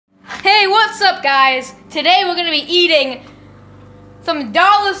What's up, guys? Today we're gonna be eating some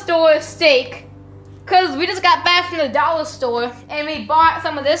dollar store steak because we just got back from the dollar store and we bought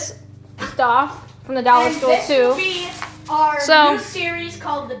some of this stuff from the dollar store this too. Will be our new series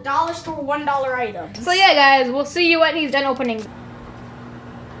called the Dollar Store $1 Items. So yeah, guys, we'll see you when he's done opening.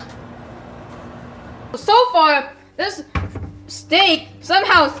 So far, this steak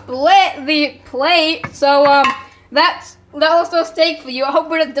somehow split the plate, so that's dollar store steak for you. I hope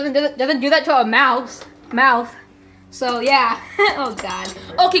it doesn't do that to our mouth. So yeah. Oh god.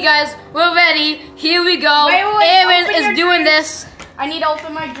 Okay, guys, we're ready. Here we go. Wait, Aaron is doing this. I need to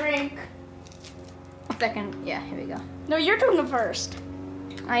open my drink. A second. Yeah, here we go. No, you're doing it first.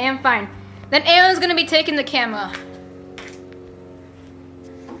 I am fine. Then Aaron's gonna be taking the camera.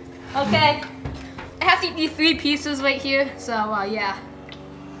 Okay. I have to eat these 3 pieces right here, so yeah.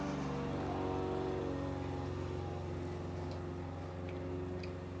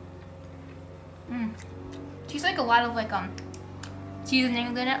 Tastes like a lot of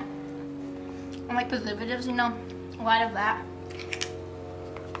seasonings in it. And like preservatives, you know, a lot of that.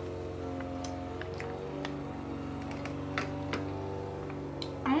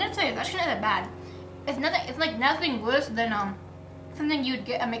 I'm gonna tell you, that's not that bad. It's like nothing worse than something you'd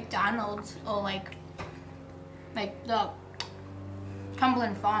get at McDonald's or like the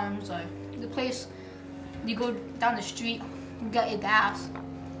Cumberland Farms or the place you go down the street and get your gas.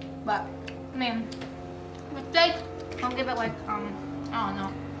 But I mean, with steak, I'll give it like I don't know,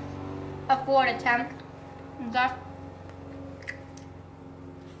 a 4 out of 10. That.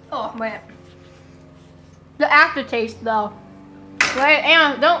 Oh wait, the aftertaste though. Wait,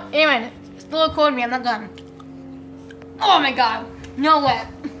 Aaron, still record me. I'm not done. Oh my god, no way.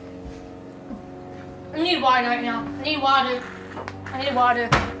 I need water right now. I need water.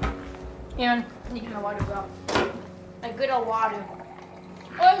 Aaron, I need my water, bro. Like good old water.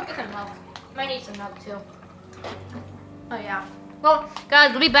 Oh, get some milk. Might need some milk too. Oh yeah. Well,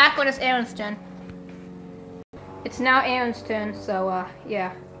 guys, we'll be back when it's Aaron's turn. It's now Aaron's turn, so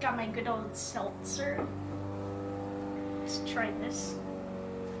yeah. Got my good old seltzer. Let's try this.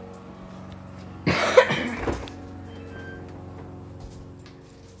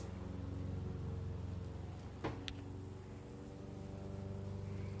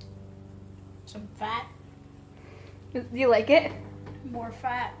 Some fat. Do you like it? More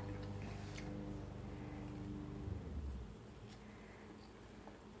fat.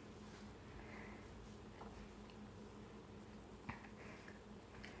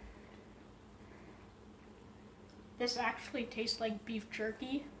 This actually tastes like beef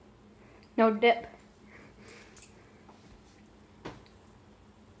jerky. No dip.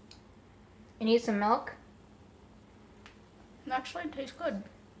 You need some milk? It actually tastes good.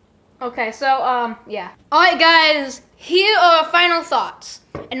 Okay, so, yeah. Alright, guys, here are our final thoughts.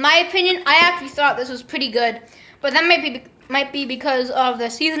 In my opinion, I actually thought this was pretty good, but that might be because of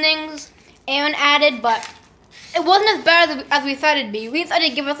the seasonings Aaron added, but it wasn't as bad as we thought it'd be. We thought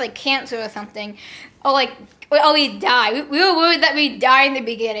it'd give us, like, cancer or something, or, like, we'd die. We were worried that we'd die in the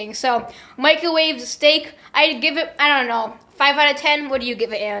beginning, so microwave steak, I'd give it, I don't know, 5 out of 10. What do you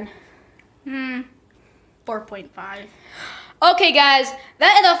give it, Aaron? 4.5. Okay, guys,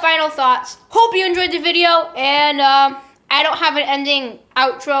 that is our final thoughts. Hope you enjoyed the video, and I don't have an ending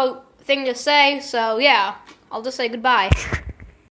outro thing to say, so yeah, I'll just say goodbye.